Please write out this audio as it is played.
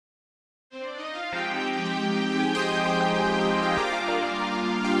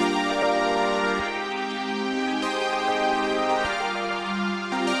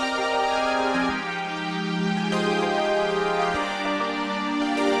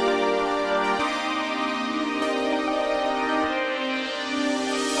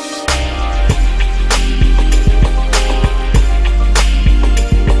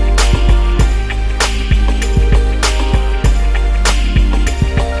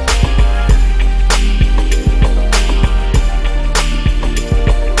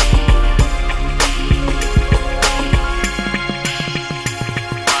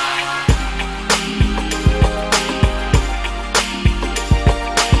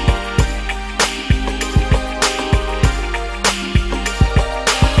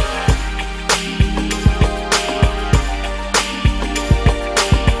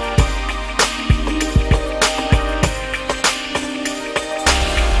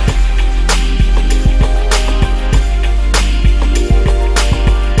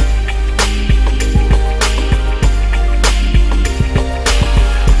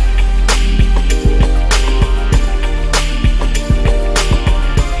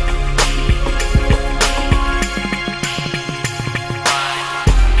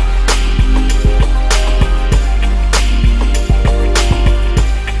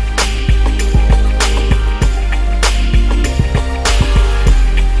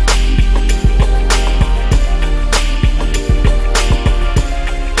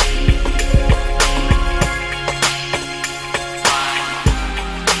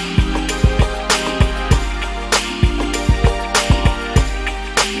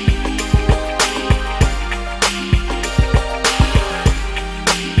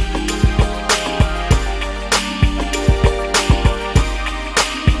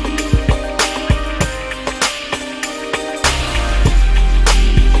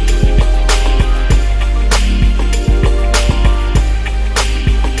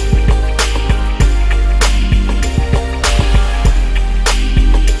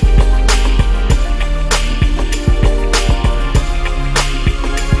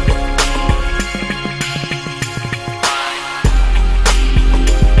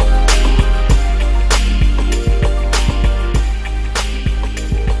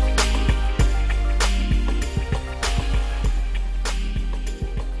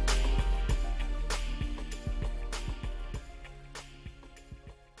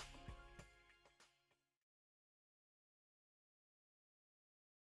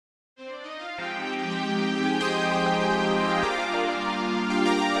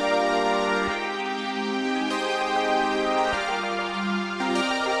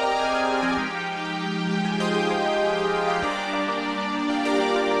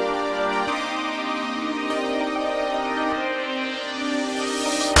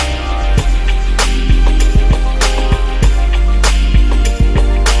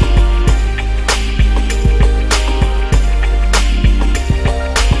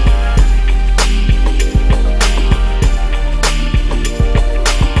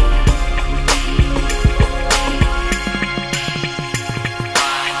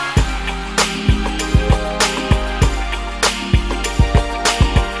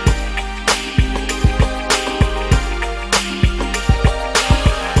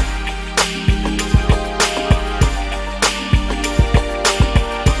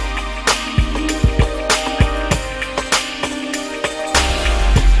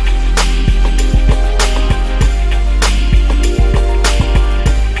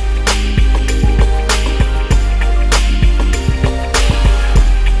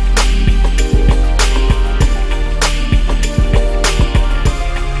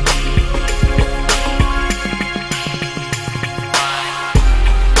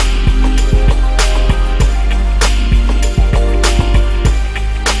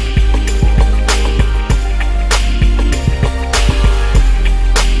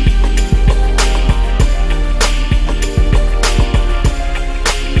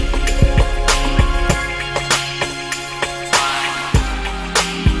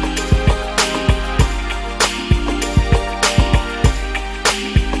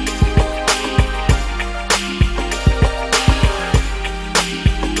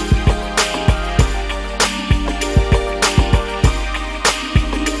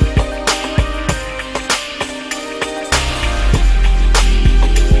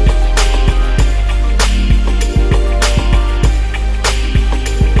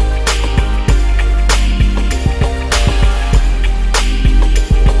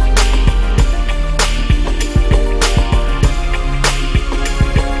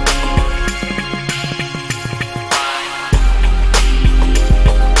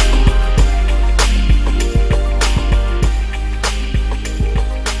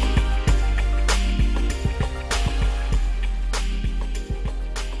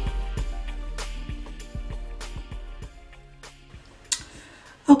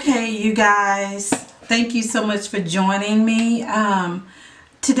Okay, you guys, thank you so much for joining me.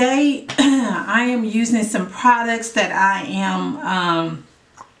 Today, I am using some products that I am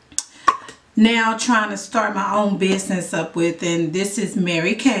now trying to start my own business up with, and this is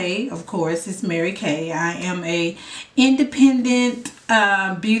Mary Kay. Of course, it's Mary Kay. I am a independent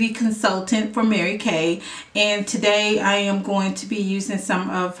beauty consultant for Mary Kay, and today I am going to be using some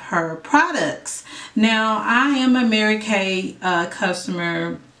of her products. Now, I am a Mary Kay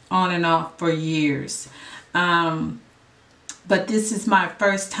customer on and off for years, but this is my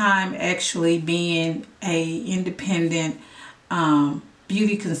first time actually being a independent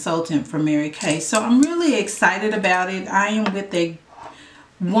beauty consultant for Mary Kay. So I'm really excited about it. I am with a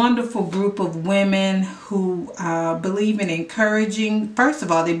wonderful group of women who believe in encouraging. First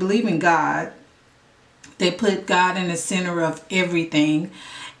of all, they believe in God. They put God in the center of everything.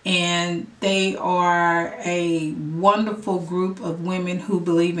 And they are a wonderful group of women who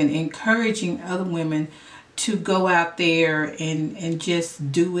believe in encouraging other women to go out there and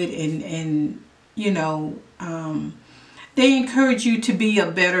just do it, and you know, they encourage you to be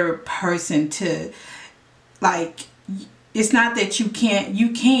a better person, to, like, it's not that you can't, you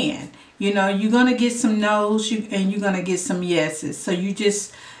can. You know, you're going to get some no's and you're going to get some yeses. So you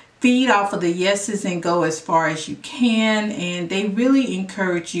just feed off of the yeses and go as far as you can. And they really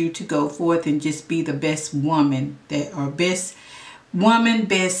encourage you to go forth and just be the best woman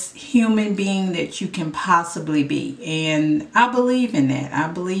best human being that you can possibly be. And I believe in that.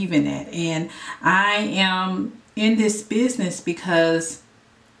 I believe in that. And I am in this business because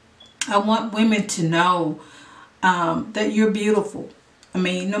I want women to know that you're beautiful. I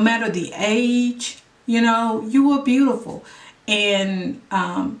mean, no matter the age, you know, you are beautiful. And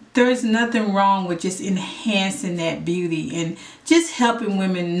there's nothing wrong with just enhancing that beauty and just helping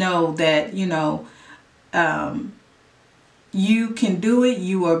women know that, you know, you can do it.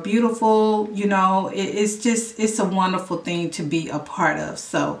 You are beautiful. You know, it's a wonderful thing to be a part of.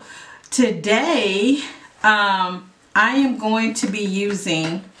 So today, I am going to be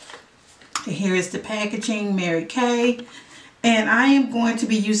using, here is the packaging, Mary Kay, and I am going to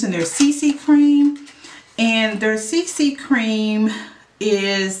be using their CC cream. And their CC cream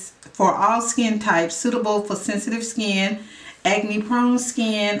is for all skin types, suitable for sensitive skin, acne prone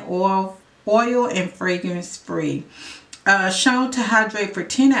skin, oil and fragrance free. Shown to hydrate for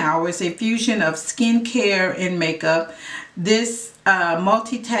 10 hours, a fusion of skincare and makeup. This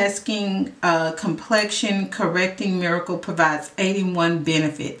multitasking complexion correcting miracle provides 8 in 1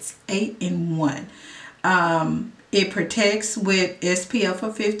 benefits. 8 in 1. It protects with SPF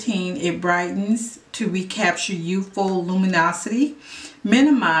of 15. It brightens to recapture youthful luminosity,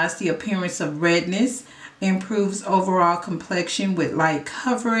 minimize the appearance of redness, improves overall complexion with light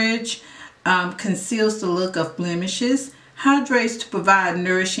coverage, conceals the look of blemishes, hydrates to provide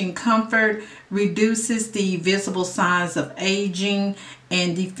nourishing comfort, reduces the visible signs of aging,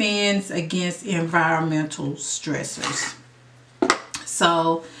 and defends against environmental stressors.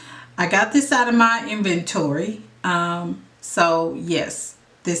 So I got this out of my inventory. So yes,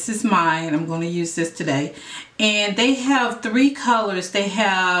 this is mine. I'm going to use this today. And they have 3 colors. They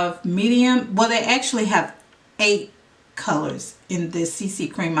have medium. Well, they actually have 8 colors in this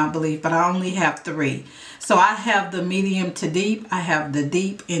CC cream, I believe, but I only have 3. So I have the medium to deep, I have the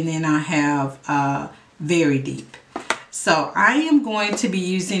deep, and then I have very deep. So I am going to be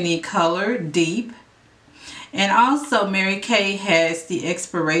using the color deep. And also Mary Kay has the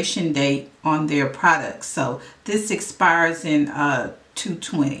expiration date on their products. So this expires in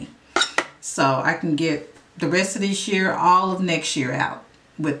 2020. So I can get the rest of this year, all of next year out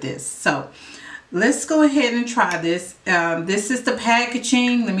with this. So let's go ahead and try this. This is the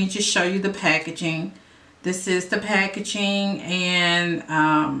packaging. Let me just show you the packaging. This is the packaging, and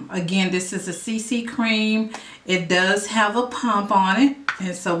again, this is a CC cream. It does have a pump on it,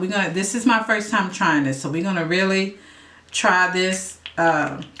 and so this is my first time trying this, so we're gonna really try this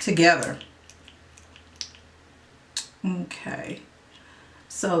together. Okay,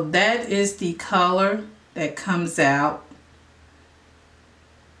 so that is the color that comes out.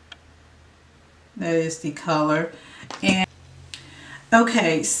 That is the color. And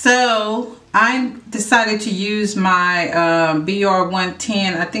okay, so I decided to use my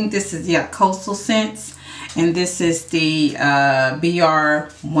BR110. I think this is, yeah, Coastal Scents, and this is the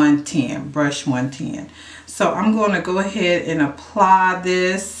BR110, brush 110. So I'm going to go ahead and apply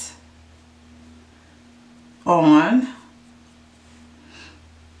this on.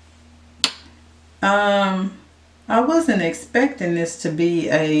 I wasn't expecting this to be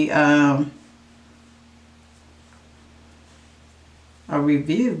a a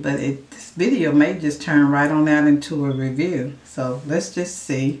review, but this video may just turn right on out into a review. So let's just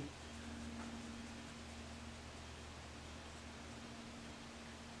see.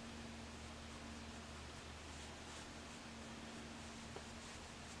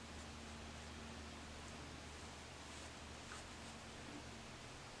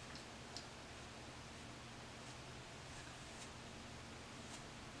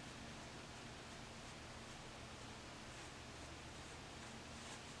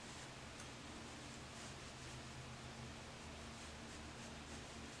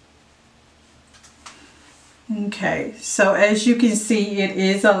 Okay, so as you can see, it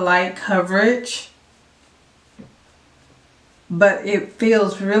is a light coverage, but it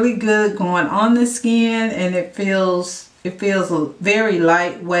feels really good going on the skin, and it feels very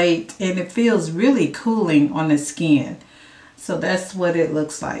lightweight, and it feels really cooling on the skin. So that's what it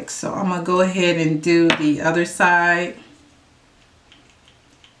looks like. So I'm gonna go ahead and do the other side.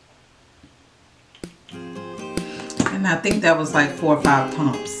 And I think that was like 4 or 5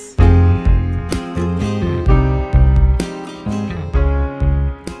 pumps.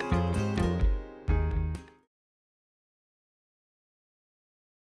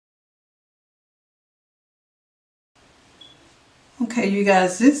 Okay, you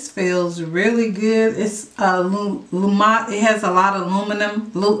guys, this feels really good. It's it has a lot of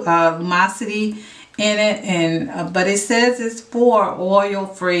lumosity in it, and but it says it's for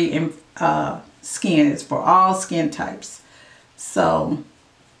oil-free and skin. It's for all skin types. So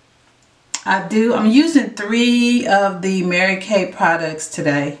I'm using 3 of the Mary Kay products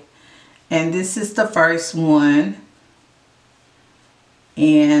today, and this is the first one.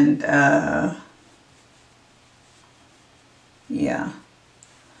 And yeah.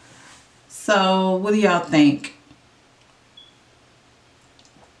 So what do y'all think?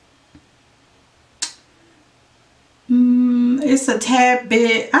 It's a tad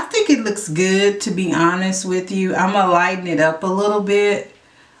bit, I think it looks good, to be honest with you. I'm gonna lighten it up a little bit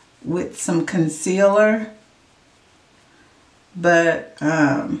with some concealer. But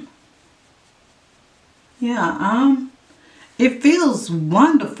yeah, it feels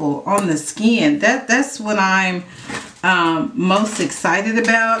wonderful on the skin. That's what I'm most excited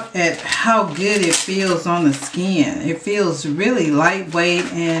about, at how good it feels on the skin. It feels really lightweight,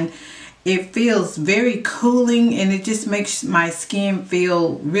 and it feels very cooling, and it just makes my skin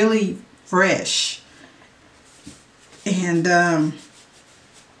feel really fresh. And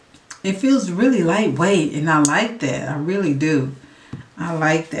it feels really lightweight, and I like that. I really do. I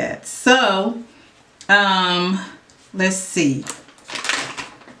like that. So let's see.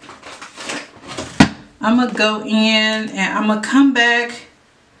 I'm going to go in, and I'm going to come back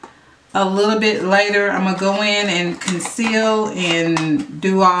a little bit later. I'm going to go in and conceal and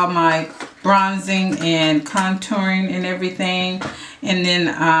do all my bronzing and contouring and everything. And then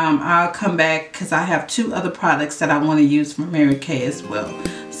I'll come back because I have 2 other products that I want to use from Mary Kay as well.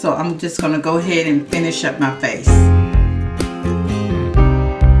 So I'm just going to go ahead and finish up my face.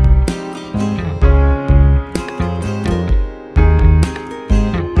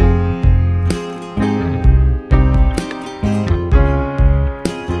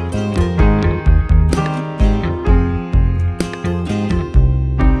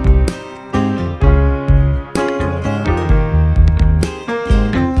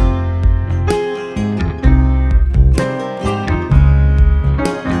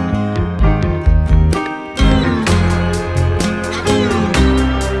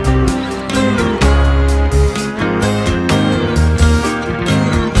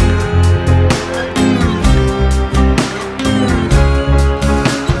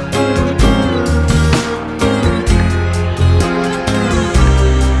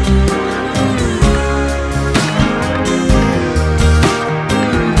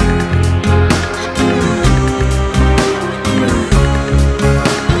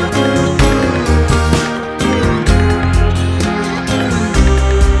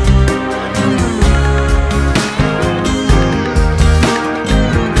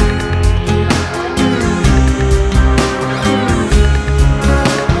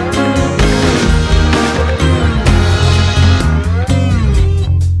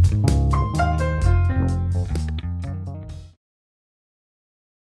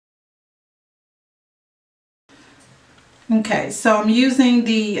 Okay, so I'm using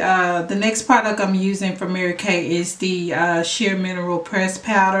the next product I'm using from Mary Kay is the Sheer Mineral Pressed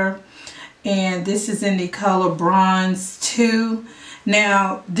Powder, and this is in the color Bronze 2.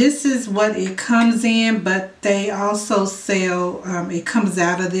 Now this is what it comes in, but they also sell it comes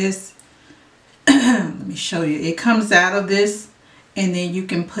out of this. Let me show you. It comes out of this, and then you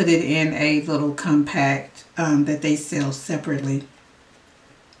can put it in a little compact that they sell separately.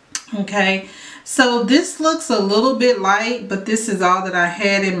 Okay, so this looks a little bit light, but this is all that I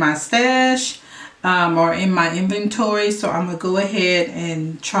had in my stash or in my inventory. So I'm going to go ahead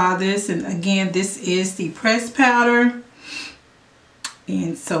and try this. And again, this is the pressed powder.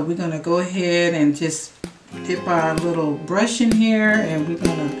 And so we're going to go ahead and just dip our little brush in here, and we're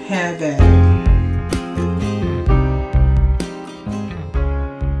going to have at it.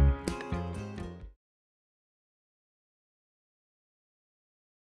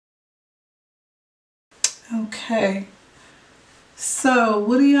 Okay, so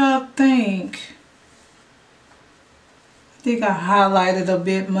what do y'all think? I think I highlighted a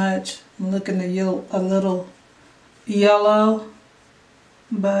bit much. I'm looking a little yellow,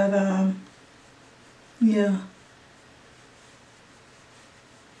 but yeah.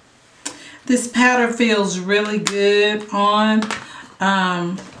 This powder feels really good on.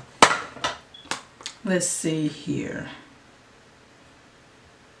 Let's see here.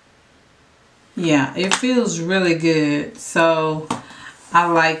 Yeah, it feels really good. So I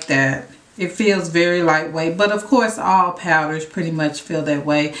like that. It feels very lightweight, but of course all powders pretty much feel that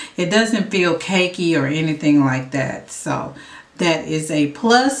way. It doesn't feel cakey or anything like that. So that is a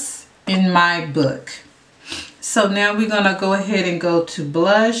plus in my book. So now we're going to go ahead and go to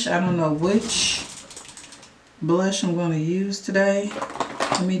blush. I don't know which blush I'm going to use today.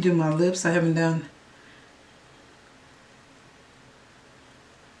 Let me do my lips. I haven't done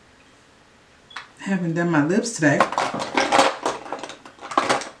my lips today.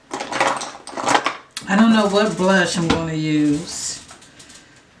 I don't know what blush I'm going to use.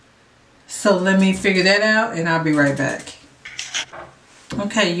 So let me figure that out and I'll be right back.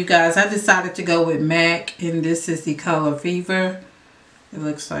 Okay, you guys, I decided to go with MAC, and this is the color Fever. It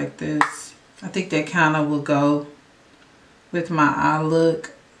looks like this. I think that kind of will go with my eye look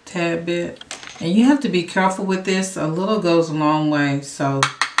a tad bit. And you have to be careful with this. A little goes a long way, so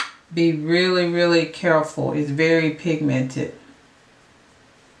be really, really careful. It's very pigmented.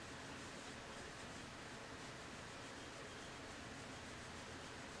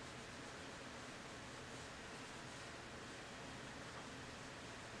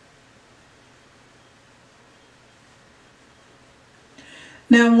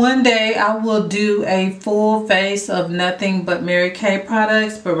 Now one day I will do a full face of nothing but Mary Kay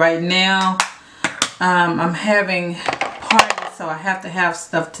products, but right now I'm having parties, so I have to have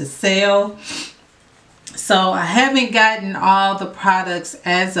stuff to sell. So I haven't gotten all the products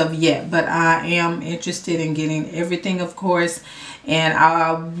as of yet, but I am interested in getting everything, of course. And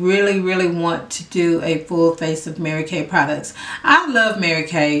I really, really want to do a full face of Mary Kay products. I love Mary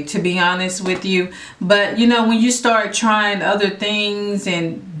Kay, to be honest with you. But, you know, when you start trying other things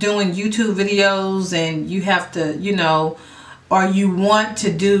and doing YouTube videos and you have to, you know, or you want to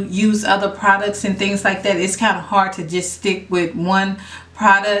use other products and things like that, it's kind of hard to just stick with one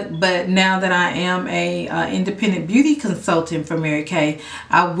product. But now that I am a independent beauty consultant for Mary Kay,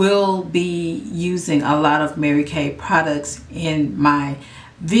 I will be using a lot of Mary Kay products in my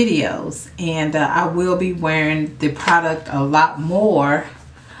videos, and I will be wearing the product a lot more,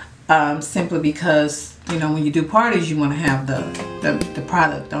 simply because, you know, when you do parties you want to have the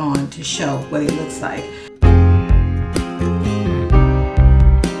product on to show what it looks like.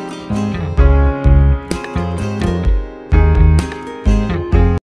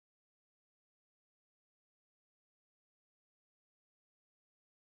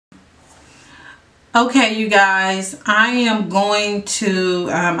 Okay, you guys, I am going to,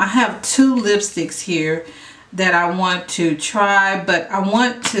 I have two lipsticks here that I want to try, but I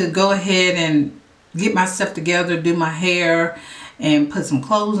want to go ahead and get myself together, do my hair, and put some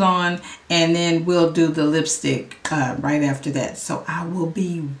clothes on, and then we'll do the lipstick right after that. So I will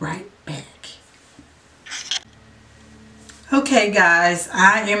be right back. Okay guys,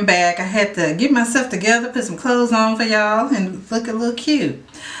 I am back. I had to get myself together, put some clothes on for y'all, and look a little cute.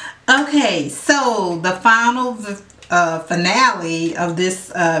 Okay, so the final finale of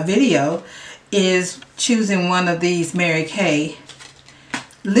this video is choosing one of these Mary Kay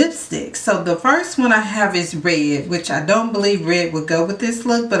lipsticks. So the first one I have is red, which I don't believe red would go with this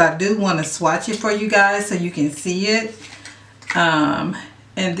look, but I do want to swatch it for you guys so you can see it. And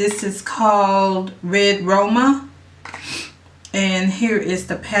this is called Red Roma. And here is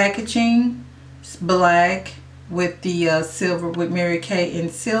the packaging. It's black with the silver, with Mary Kay in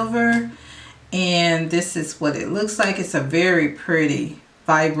silver, and this is what it looks like. It's a very pretty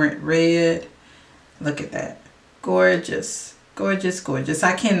vibrant red. Look at that. Gorgeous, gorgeous, gorgeous.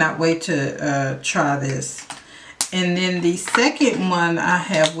 I cannot wait to try this. And then the second one I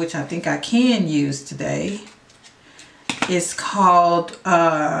have, which I think I can use today, is called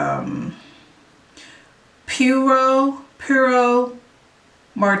Puro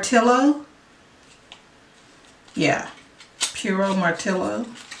Mirtillo. Yeah, Puro Mirtillo.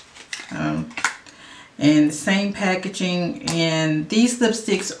 And the same packaging, and these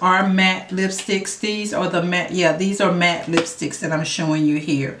lipsticks are matte lipsticks. These are the matte, yeah, these are matte lipsticks that I'm showing you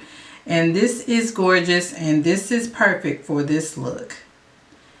here. And this is gorgeous, and this is perfect for this look.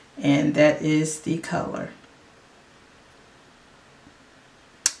 And that is the color.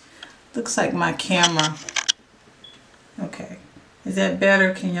 Looks like my camera, okay, is that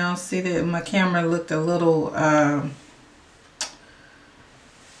better? Can y'all see that my camera looked a little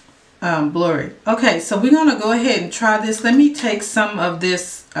blurry? Okay, so we're gonna go ahead and try this. Let me take some of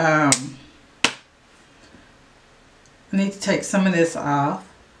this, I need to take some of this off.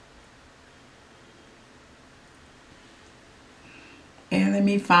 And let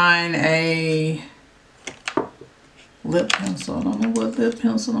me find a lip pencil. I don't know what lip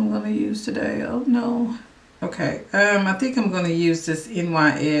pencil I'm going to use today. Oh no. Okay. I think I'm going to use this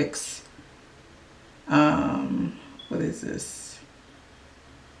NYX. What is this?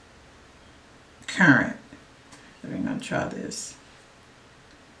 Current. We're going to try this.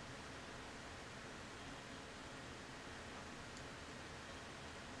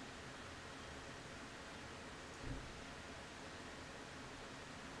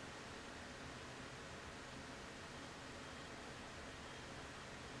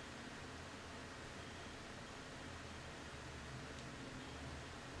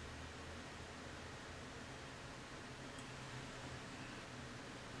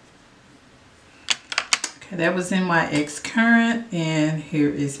 That was NYX Current, and here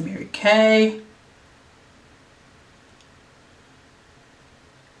is Mary Kay.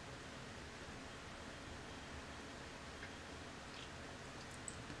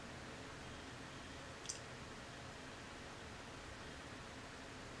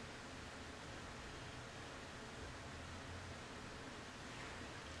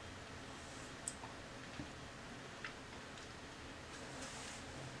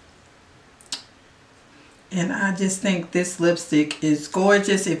 And I just think this lipstick is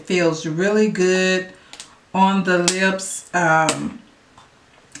gorgeous. It feels really good on the lips. And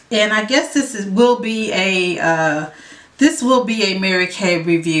I guess will be a Mary Kay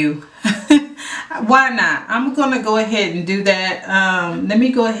review. Why not? I'm gonna go ahead and do that. Let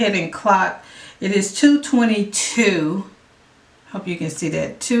me go ahead and clock. It is 2:22. Hope you can see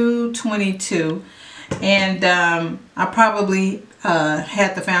that, 2:22. And I probably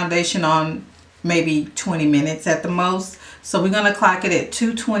had the foundation on maybe 20 minutes at the most. So we're going to clock it at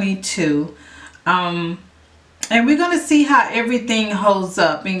 2:22. And we're going to see how everything holds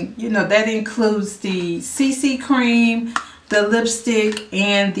up. And you know, that includes the CC cream, the lipstick,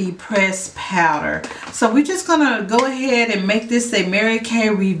 and the pressed powder. So we're just going to go ahead and make this a Mary Kay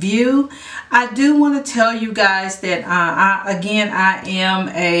review. I do want to tell you guys that I am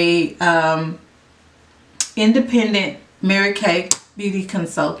a independent Mary Kay beauty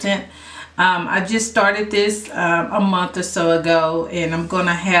consultant. I just started this a month or so ago, and I'm going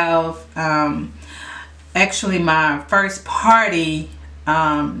to have actually my first party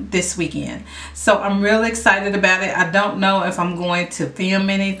this weekend. So I'm really excited about it. I don't know if I'm going to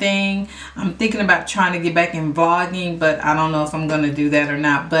film anything. I'm thinking about trying to get back in vlogging, but I don't know if I'm going to do that or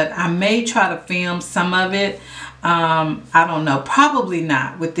not. But I may try to film some of it. I don't know. Probably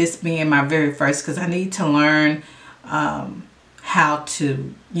not, with this being my very first, because I need to learn how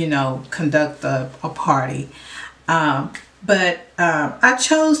to, you know, conduct a party. But I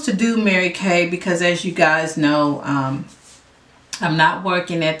chose to do Mary Kay because, as you guys know, I'm not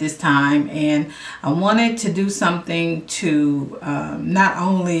working at this time, and I wanted to do something to not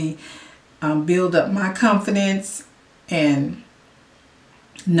only build up my confidence and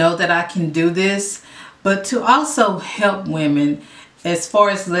know that I can do this, but to also help women as far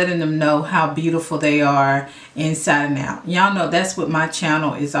as letting them know how beautiful they are inside and out. Y'all know that's what my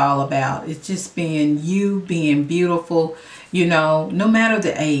channel is all about. It's just being you, being beautiful, you know, no matter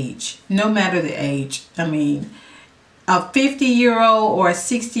the age. No matter the age. I mean, a 50-year-old or a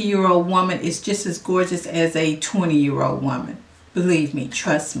 60-year-old woman is just as gorgeous as a 20-year-old woman. Believe me,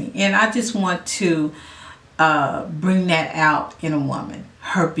 trust me. And I just want to bring that out in a woman,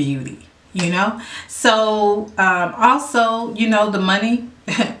 her beauty. You know, so also, you know, the money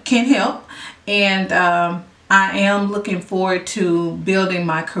can help, and I am looking forward to building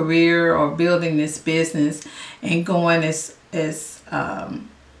my career or building this business and going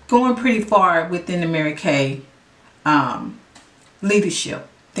going pretty far within the Mary Kay leadership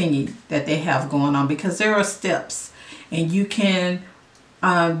thingy that they have going on, because there are steps, and you can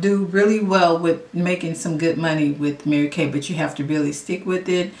do really well with making some good money with Mary Kay, but you have to really stick with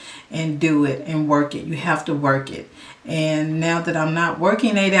it and do it and work it. You have to work it. And now that I'm not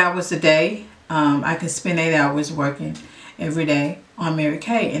working 8 hours a day, I can spend 8 hours working every day on Mary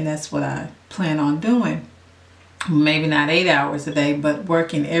Kay, and that's what I plan on doing. Maybe not 8 hours a day, but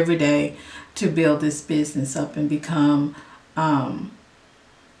working every day to build this business up and become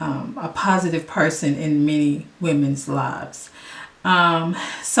a positive person in many women's lives.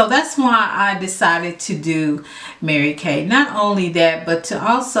 So that's why I decided to do Mary Kay. Not only that, but to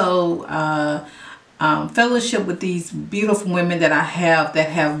also fellowship with these beautiful women that I have that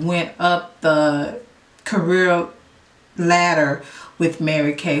have went up the career ladder with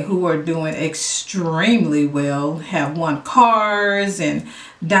Mary Kay, who are doing extremely well, have won cars and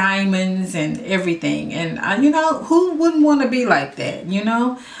diamonds and everything. And you know, who wouldn't want to be like that, you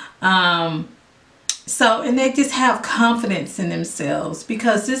know? So, and they just have confidence in themselves,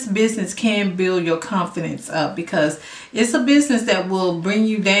 because this business can build your confidence up, because it's a business that will bring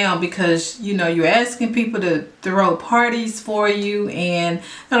you down, because, you know, you're asking people to throw parties for you and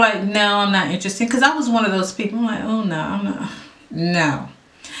they're like, no, I'm not interested. Because I was one of those people. I'm like, oh no, I'm not. No.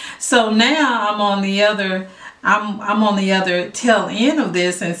 So now I'm on the other, I'm on the other tail end of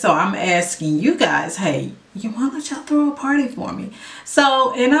this, and so I'm asking you guys, hey, why don't y'all throw a party for me?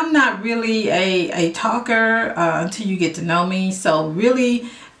 So, and I'm not really a talker until you get to know me. So really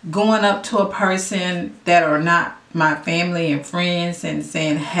going up to a person that are not my family and friends and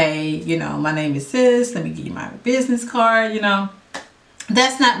saying, hey, you know, my name is this, let me give you my business card, you know,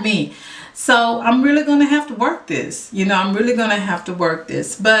 that's not me. So I'm really going to have to work this, you know, I'm really going to have to work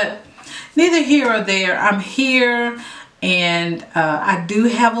this. But neither here or there, I'm here. And I do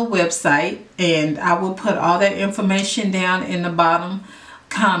have a website, and I will put all that information down in the bottom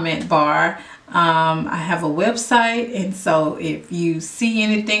comment bar. I have a website, and so if you see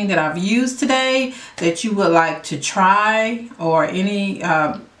anything that I've used today that you would like to try, or any,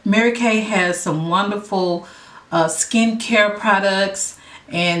 Mary Kay has some wonderful skincare products,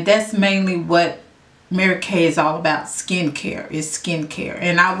 and that's mainly what Mary Kay is all about. Skincare is skincare,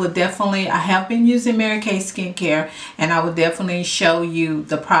 and I have been using Mary Kay skincare, and I will definitely show you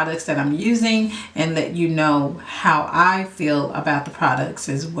the products that I'm using and let you know how I feel about the products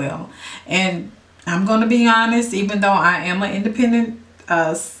as well. And I'm going to be honest, even though I am an independent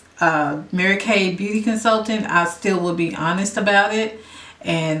Mary Kay beauty consultant, I still will be honest about it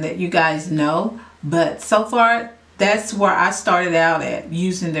and let you guys know. But so far, that's where I started out at,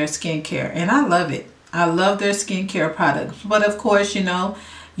 using their skincare, and I love it. I love their skincare products. But of course, you know,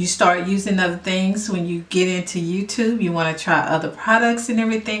 you start using other things when you get into YouTube. You want to try other products and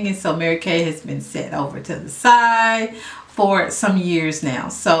everything. And so Mary Kay has been set over to the side for some years now.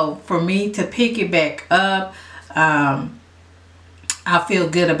 So for me to pick it back up, I feel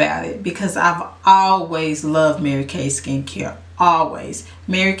good about it, because I've always loved Mary Kay skincare. Always.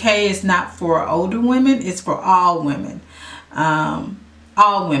 Mary Kay is not for older women. It's for all women.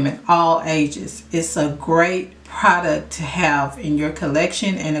 All women, all ages. It's a great product to have in your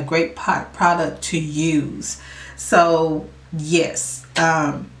collection, and a great product to use. So yes,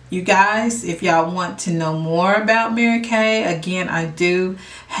 you guys, if y'all want to know more about Mary Kay, again, I do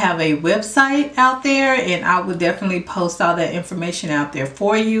have a website out there, and I will definitely post all that information out there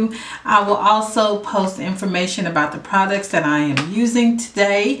for you. I will also post information about the products that I am using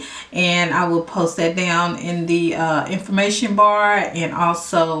today, and I will post that down in the information bar, and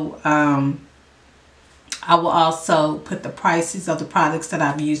also I will also put the prices of the products that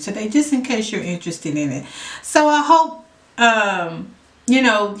I've used today, just in case you're interested in it. So I hope you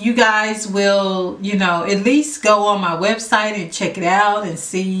know, you guys will, you know, at least go on my website and check it out and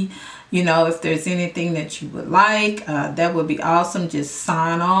see, you know, if there's anything that you would like. That would be awesome. Just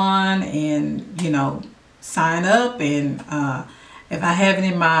sign on and, you know, sign up. And if I have it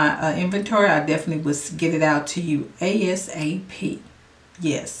in my inventory, I definitely would get it out to you ASAP.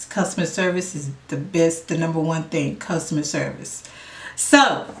 Yes, customer service is the best, the number one thing, customer service.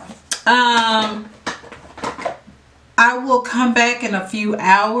 So, I will come back in a few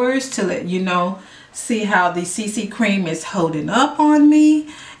hours to let you know, see how the CC cream is holding up on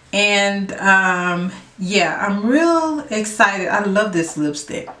me. And yeah, I'm real excited. I love this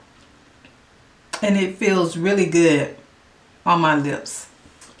lipstick, and it feels really good on my lips.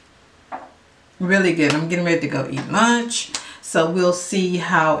 Really good. I'm getting ready to go eat lunch, so we'll see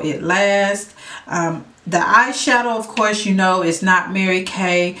how it lasts. The eyeshadow, of course, you know, is not Mary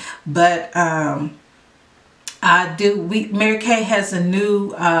Kay, but Mary Kay has a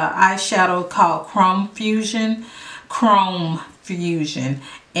new eyeshadow called Chrome Fusion,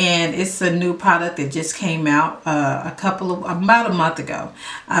 and it's a new product that just came out about a month ago.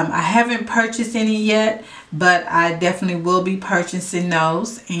 I haven't purchased any yet, but I definitely will be purchasing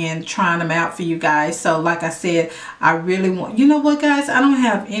those and trying them out for you guys. So like I said, I really want, you know what guys, I don't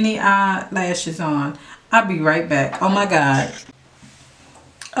have any eyelashes on. I'll be right back. Oh my god.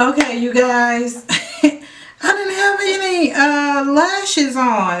 Okay, you guys. I didn't have any lashes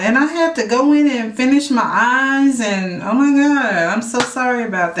on, and I had to go in and finish my eyes, and oh my god, I'm so sorry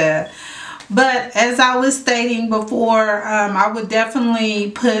about that. But as I was stating before, I would definitely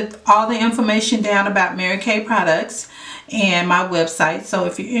put all the information down about Mary Kay products and my website. So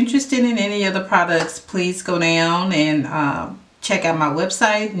if you're interested in any of the products, please go down and check out my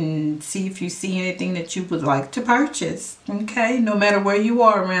website and see if you see anything that you would like to purchase. Okay, no matter where you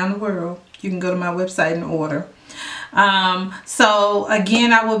are around the world, you can go to my website and order. So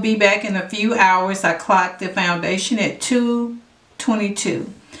again, I will be back in a few hours. I clocked the foundation at 2:22,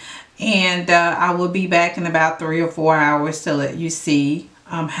 and I will be back in about 3 or 4 hours to let you see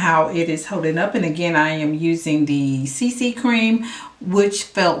how it is holding up. And again, I am using the CC cream, which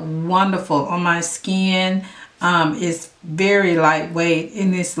felt wonderful on my skin. It's very lightweight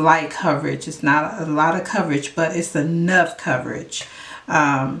and it's light coverage. It's not a lot of coverage, but it's enough coverage.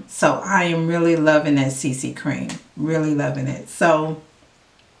 So I am really loving that CC cream, really loving it. So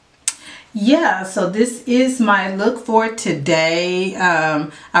yeah, so this is my look for today. I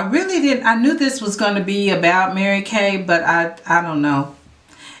knew this was going to be about Mary Kay, but I don't know.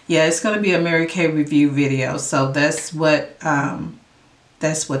 Yeah, it's going to be a Mary Kay review video. So that's what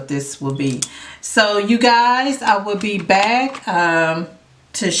this will be. So you guys, I will be back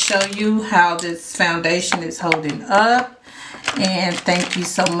to show you how this foundation is holding up. And thank you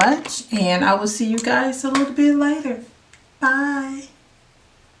so much. And I will see you guys a little bit later. Bye.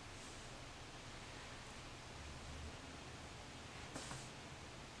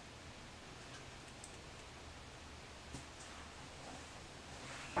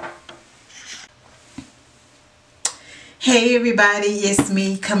 Hey everybody, it's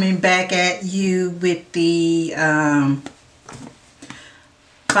me coming back at you with the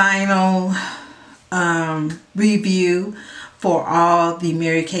final review for all the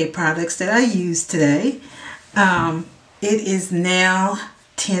Mary Kay products that I used today. It is now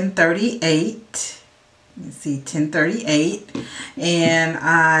 10:38. Let's see, 10:38, and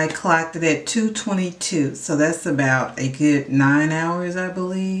I clocked it at 2:22. So that's about a good 9 hours, I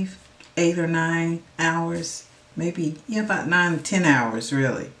believe, 8 or 9 hours. Maybe, yeah, about 9 to 10 hours,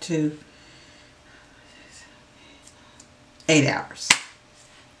 really. 8 hours.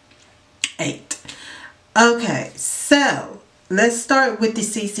 8. Okay, so let's start with the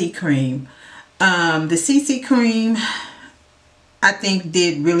CC cream. The CC cream, I think,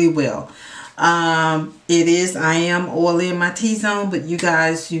 did really well. I am oily in my T-zone, but you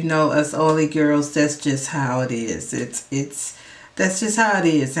guys, you know, us oily girls, that's just how it is. That's just how it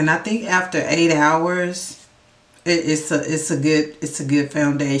is. And I think after 8 hours, it's a good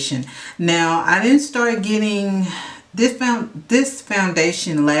foundation. Now I didn't start getting this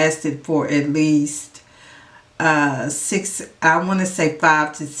foundation lasted for at least 6, I want to say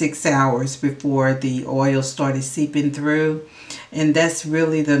 5 to 6 hours before the oil started seeping through, and that's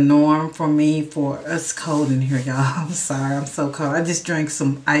really the norm for me. For us cold in here, y'all. I'm sorry, I'm so cold. I just drank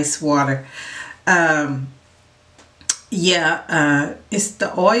some ice water. Yeah, it's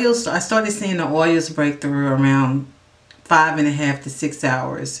the oils. I started seeing the oils break through around 5.5 to 6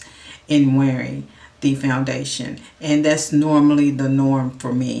 hours in wearing the foundation, and that's normally the norm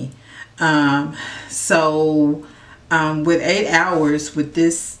for me. So with 8 hours, with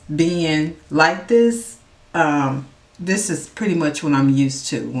this being like this, this is pretty much what I'm used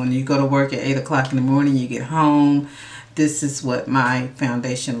to. When you go to work at 8 o'clock in the morning, you get home, this is what my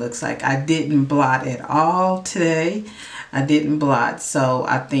foundation looks like. I didn't blot at all today. I didn't blot. So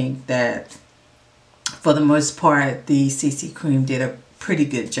I think that for the most part, the CC cream did a pretty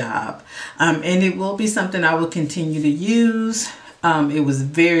good job. And it will be something I will continue to use. It was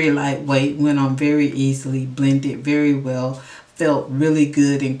very lightweight, went on very easily, blended very well, felt really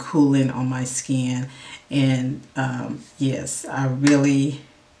good and cooling on my skin. And yes, I really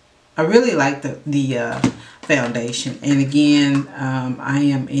like the foundation. And again, I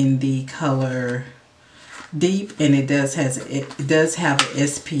am in the color Deep, and it does have an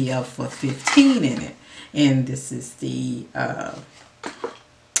SPF of 15 in it. And this is the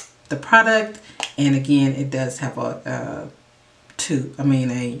product, and again, it does have a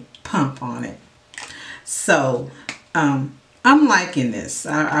pump on it. So I'm liking this.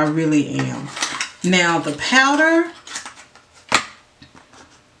 I really am. Now the powder,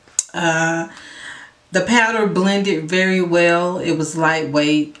 The powder blended very well. It was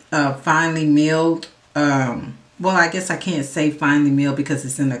lightweight, finely milled. Well, I guess I can't say finely milled because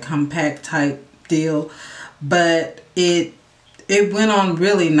it's in a compact type deal, but it went on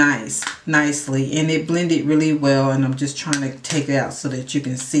really nicely, and it blended really well. And I'm just trying to take it out so that you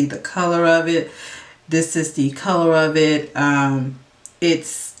can see the color of it. This is the color of it.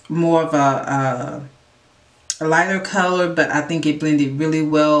 It's more of a lighter color, but I think it blended really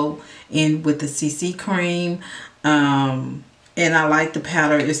well in with the CC cream. And I like the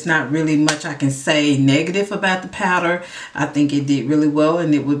powder. It's not really much I can say negative about the powder. I think it did really well,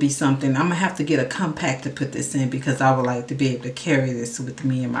 and it would be something. I'm gonna have to get a compact to put this in because I would like to be able to carry this with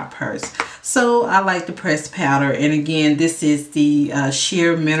me in my purse. So I like the pressed powder, and again, this is the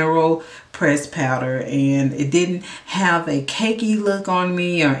sheer mineral pressed powder, and it didn't have a cakey look on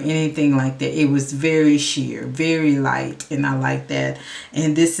me or anything like that. It was very sheer, very light, and I like that.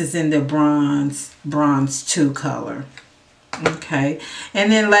 And this is in the bronze 2 color. Okay,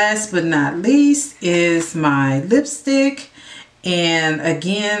 and then last but not least is my lipstick, and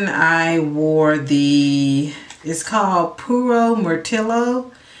again I wore it's called Puro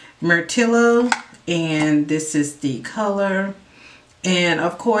Mirtillo, and this is the color. And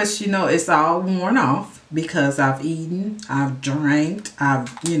of course, you know, it's all worn off because I've eaten, I've drank,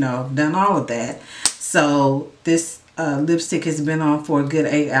 I've done all of that. So this lipstick has been on for a good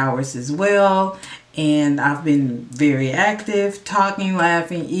 8 hours as well. And I've been very active, talking,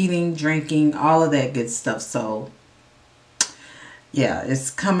 laughing, eating, drinking, all of that good stuff. So yeah, it's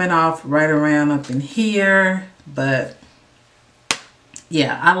coming off right around up in here. But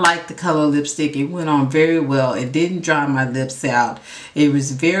yeah, I like the color lipstick. It went on very well. It didn't dry my lips out. It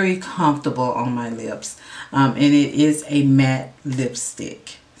was very comfortable on my lips. And it is a matte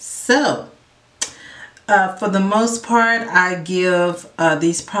lipstick. So for the most part, I give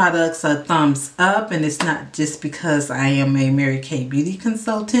these products a thumbs up, and it's not just because I am a Mary Kay beauty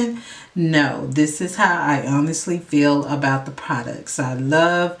consultant. No, this is how I honestly feel about the products. I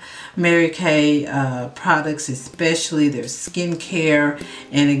love Mary Kay products, especially their skincare.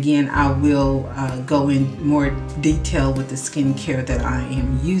 And again, I will go in more detail with the skincare that I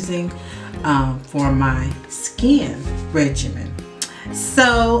am using for my skin regimen.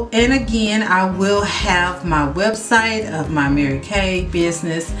 So, and again, I will have my website of my Mary Kay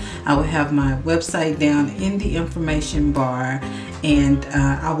business. I will have my website down in the information bar, and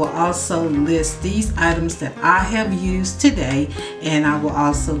I will also list these items that I have used today, and I will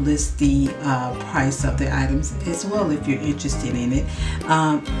also list the price of the items as well if you're interested in it.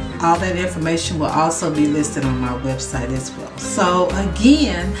 All that information will also be listed on my website as well. So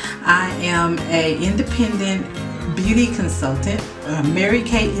again, I am an independent beauty consultant, Mary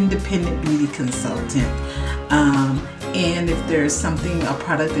Kay independent beauty consultant. And if there's a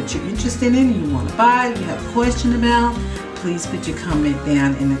product that you're interested in, you want to buy, you have a question about, please put your comment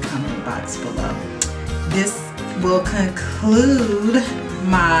down in the comment box below. This will conclude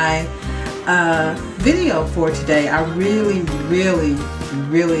my video for today. I really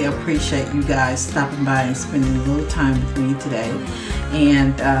appreciate you guys stopping by and spending a little time with me today.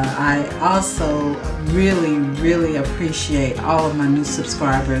 And I also really appreciate all of my new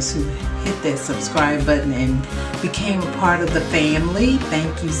subscribers who hit that subscribe button and became a part of the family.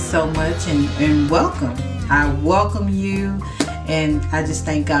 Thank you so much, and welcome. I welcome you, and I just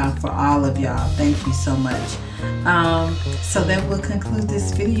thank God for all of y'all. Thank you so much. So that will conclude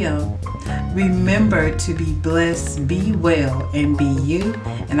this video. Remember to be blessed, be well, and be you.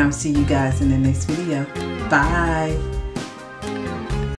 And I'll see you guys in the next video. Bye.